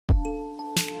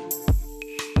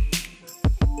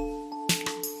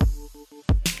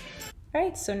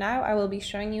Alright, so now I will be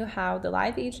showing you how the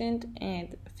Live Agent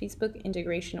and Facebook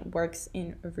integration works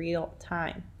in real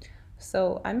time.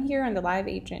 So I'm here on the Live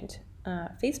Agent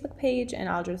Facebook page, and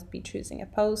I'll just be choosing a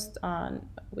post on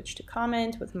which to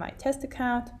comment with my test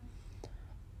account.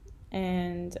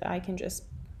 And I can just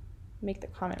make the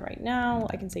comment right now.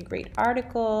 I can say great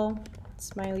article,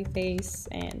 smiley face,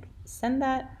 and send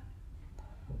that.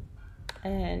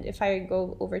 And if I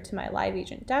go over to my Live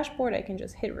Agent dashboard, I can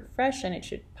just hit refresh and it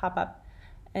should pop up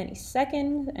any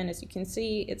second. And as you can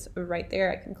see, it's right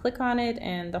there. I can click on it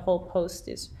and the whole post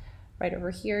is right over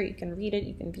here. You can read it,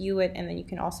 you can view it, and then you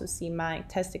can also see my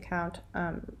test account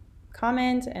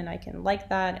comment, and I can like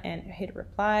that and hit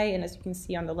reply. And as you can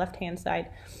see on the left hand side,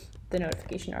 the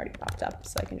notification already popped up.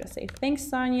 So I can just say, thanks,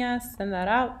 Sonia, send that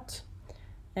out,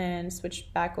 and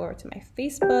switch back over to my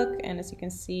Facebook. And as you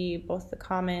can see, both the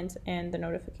comment and the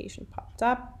notification popped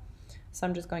up. So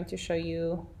I'm just going to show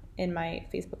you in my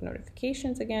Facebook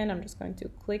notifications again. I'm just going to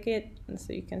click it, and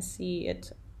so you can see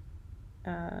it.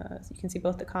 So you can see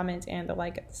both the comment and the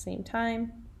like at the same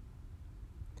time.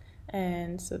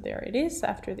 And so there it is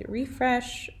after the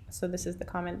refresh. So this is the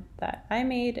comment that I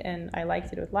made, and I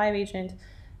liked it with Live Agent,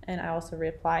 and I also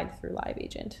replied through Live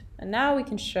Agent. And now we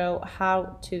can show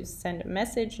how to send a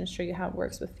message and show you how it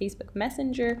works with Facebook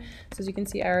Messenger. So as you can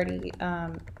see, I already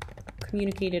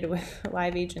communicated with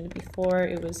Live Agent before.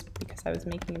 It was because I was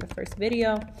making the first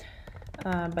video,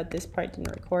 but this part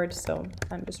didn't record. So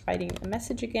I'm just writing a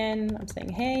message again. I'm saying,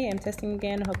 hey, I'm testing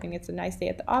again, hoping it's a nice day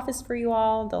at the office for you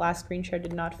all. The last screen share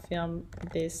did not film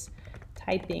this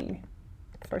typing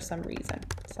for some reason.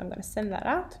 So I'm going to send that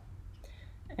out.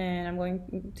 And I'm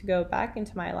going to go back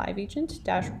into my Live Agent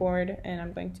dashboard, and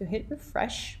I'm going to hit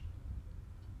refresh,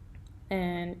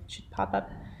 and it should pop up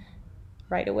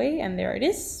right away, and there it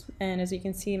is. And as you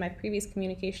can see, my previous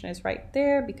communication is right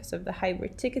there because of the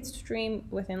hybrid ticket stream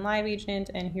within Live Agent,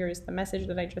 and here is the message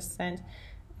that I just sent,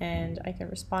 and I can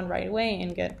respond right away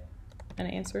and get an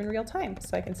answer in real time.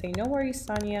 So I can say, no worries,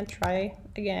 Sonia, try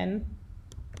again,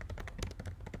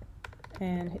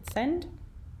 and hit send.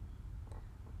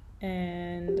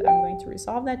 And I'm going to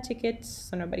resolve that ticket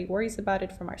so nobody worries about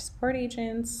it from our support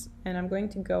agents. And I'm going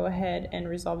to go ahead and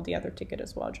resolve the other ticket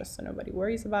as well, just so nobody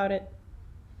worries about it.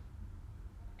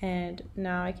 And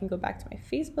now I can go back to my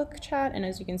Facebook chat, and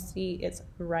as you can see, it's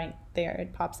right there.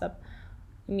 It pops up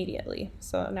immediately.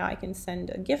 So now I can send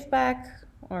a GIF back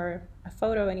or a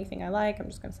photo, anything I like. I'm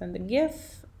just going to send the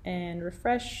GIF and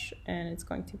refresh, and it's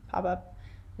going to pop up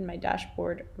in my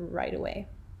dashboard right away.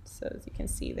 So as you can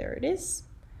see, there it is.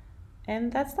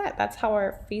 And that's that. That's how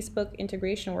our Facebook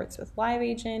integration works with Live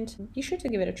Agent. Be sure to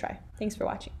give it a try. Thanks for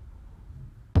watching.